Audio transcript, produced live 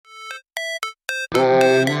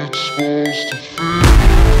it's supposed to feel.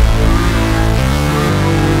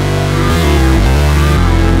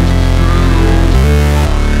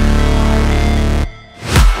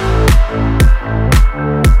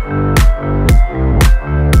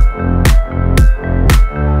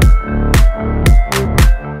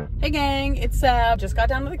 Hey gang, it's Seb. Just got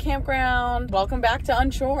down to the campground. Welcome back to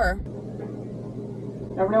Unshore.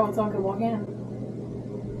 Never know when someone could walk in.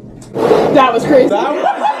 That was crazy. That was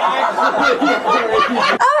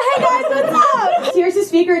Oh, hey guys, what's up? Here's the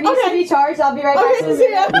speaker. It needs to be charged. I'll be right back. This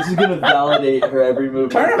is gonna validate her every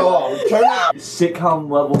move. Turn it off. Turn it off. Sitcom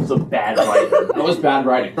levels of bad writing. That was bad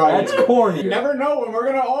writing. That's corny. You never know when we're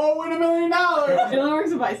gonna all win $1 million. It only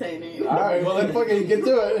works if I say anything. Alright, well then fucking get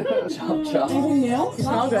to it. Chop chop. Anything new? You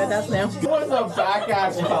smell good, that's new. What's a back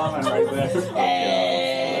ass comment right there?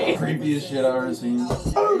 Hey. Creepiest shit I've ever seen.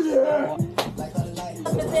 Oh yeah.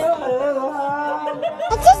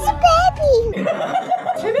 It's just a baby.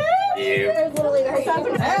 It is? There's literally very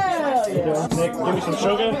Hell yeah. Nick, give me some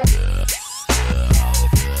sugar.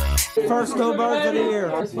 First go birds of the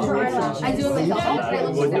year. I do it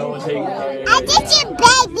myself. Would no one take it? I did your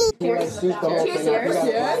baby. Cheers. Cheers.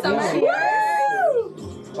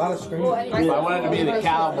 A lot of screaming. If I wanted to be the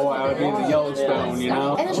cowboy, I would be the Yellowstone, you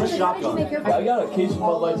know? And then shotgun. I got a case of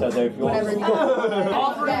Bud Lights out there if you want.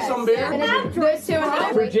 Offering some beer. There's 2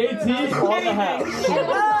 and For JT on the house.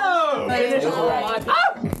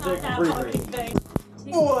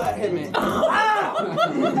 Oh, that hit me.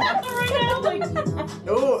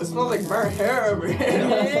 Oh, it smells like burnt hair over here.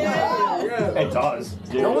 It does.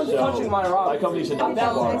 Dude, no one's touching my rock. My company should not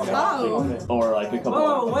that long. Or like a couple.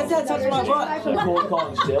 Oh, what's that touching my butt? Like cold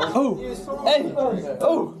calling sales. Oh, hey,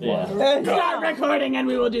 oh, Yeah. hey. Start recording and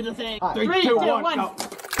we will do the thing. 3, 2, 1. Go.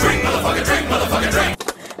 Drink, motherfucker, drink, motherfucker, drink!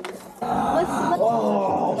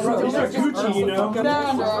 Oh, these are Gucci, you know. No,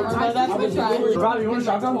 that's the try. Robby, you want a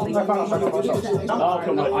shotgun? Oh,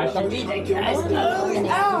 come on.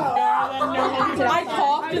 I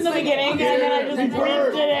coughed in the beginning and then I just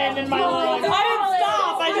breathed it in my lungs. I didn't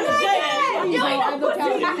stop, I just did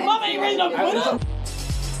it. Mama, you ready to put up?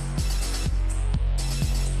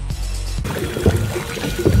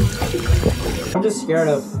 I'm just scared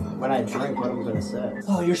of when I drink what I'm gonna say.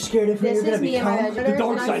 Oh, you're scared of who you're gonna become? The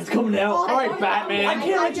dark side's coming out. Alright, Batman. I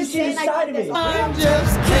can't let you see this side of me. I'm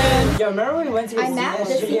just kidding. Yo, remember when we went to the I mapped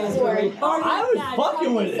this before. I was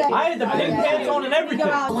fucking with it. I had the pink pants on and everything.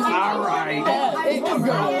 Alright.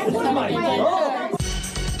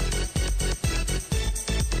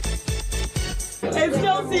 It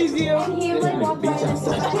still sees you. He like walked by and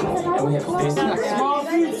Small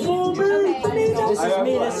feet, small moon. This is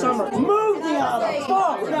me this summer. Move the other.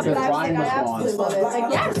 Fuck. I absolutely love it.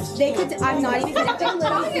 Like, yes, they could. I'm not even kidding. They're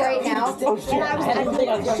literally right now. And I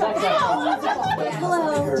was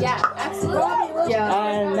hello. Yeah, absolutely. Yeah.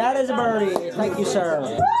 And that is a birdie. Thank you, sir.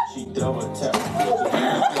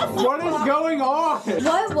 What is going on?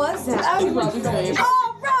 What was that?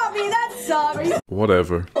 Oh, Robby, that sucks.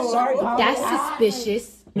 Whatever. Sorry, That's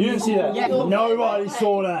suspicious. You didn't see that? Nobody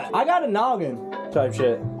saw that. I got a noggin type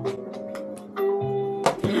shit.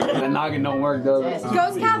 The noggin don't work, does it?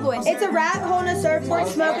 Ghost Cowboy. It's a rat holding a surfboard,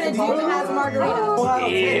 smoking a dude who has a margarita.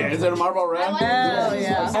 Yeah, is it a marble red? Hell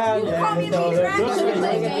yeah. Call me a big rat.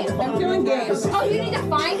 I'm doing games. Oh, you need to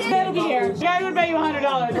find it? It'll be here. I would bet you $100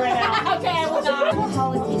 right now. Okay, I will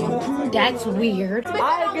not. That's weird.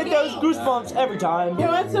 I get those goosebumps every time. Who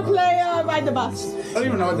wants to play Ride the Bus? I don't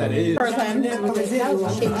even know what that is. Person. Do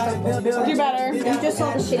better. You just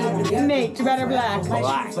saw the shitty. Nate, do better black.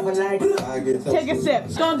 Take a sip.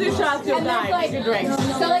 Don't do shots, you'll die. Take a drink.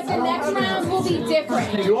 So like the next round will be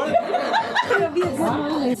different. It'll be a good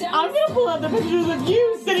one. I'm gonna pull out the pictures of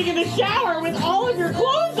you sitting in the shower with all of your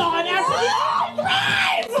clothes on after the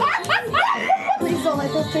drive! Please don't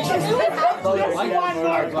let those pictures go. One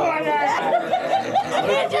more corner!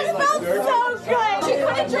 It just felt so good. She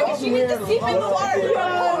couldn't drink it. She needed to seep in the water.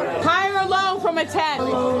 High or low from a 10?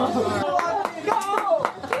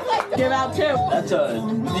 Give out 2. That's a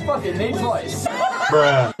fucking Nate twice.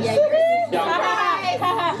 Bruh.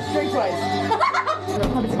 Drink twice.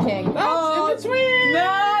 It's a king. Oh, in between! No,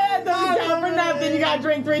 that doesn't count for nothing. You gotta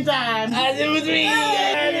drink 3 times. As in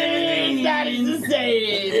between. That is the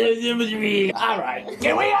same. As in between. Alright.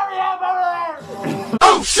 Can we hurry up over there?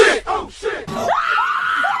 Oh shit! Oh shit!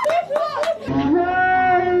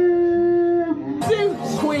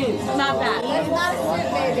 Suits. Queens. Not bad. That's not a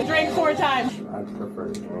suit, baby. Drink 4 times.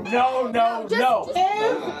 No, no, no.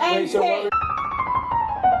 Give and take.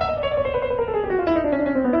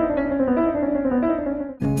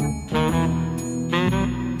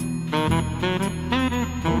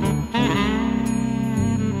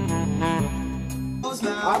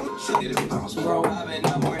 Peanut!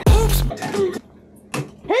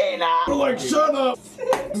 Like, shut up!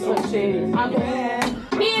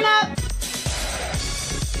 Peanut!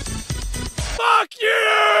 Fuck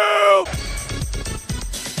you!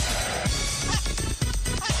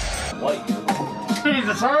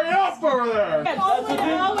 Jesus, hurry up over there!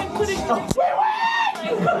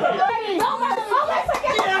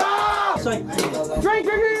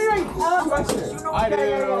 Drink! I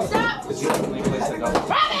do. Stop!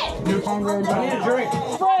 I need a drink.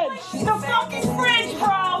 Fridge! The fucking fridge,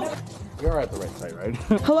 bro! You're at the right side, right?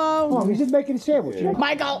 Hello. Oh, he's just making a sandwich.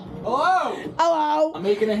 Michael! Hello. Hello! I'm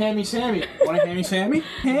making a hammy sammy. Want a hammy sammy?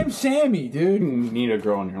 Ham sammy, dude. You need a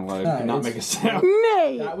girl in your life. Yeah, Cannot make a sound.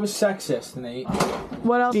 Nate! That was sexist, Nate.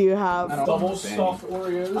 What else do you have? Double stuffed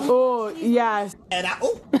Oreos. Oh, yes.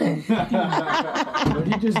 What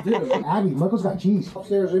did you just do? Abby, Michael's got cheese.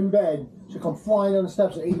 Upstairs in bed. She'll come flying down the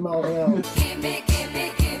steps at 80 miles an hour.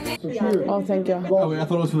 So cheers. Oh, thank you. Oh, wait, I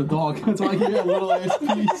thought it was for the dog. That's why I gave you a little ass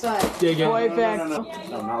piece. Dig it. Boy, back. No, not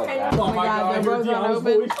like that. Oh my God, the door's not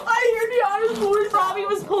open. I heard Deanna's voice. Robbie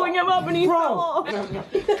was pulling him up and he fell off.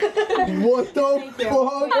 What the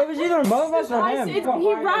fuck? It was either both of us or him.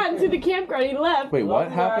 He ran to the campground. He left. Wait,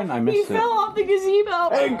 what happened? I He missed it. fell off the gazebo.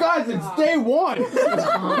 Hey guys, it's day one!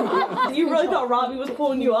 You really thought Robbie was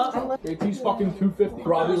pulling you up? He's fucking 250.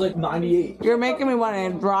 Robbie's like 98. You're making me want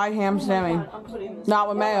a dry ham sammy. Not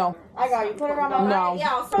with mayo. I got you. Put it around my No.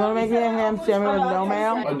 You wanna make me a ham sammy with no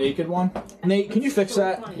mayo? A naked one? Nate, can you fix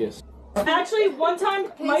that? Yes. Actually, one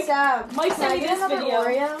time, Mike sent me this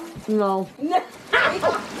video. No.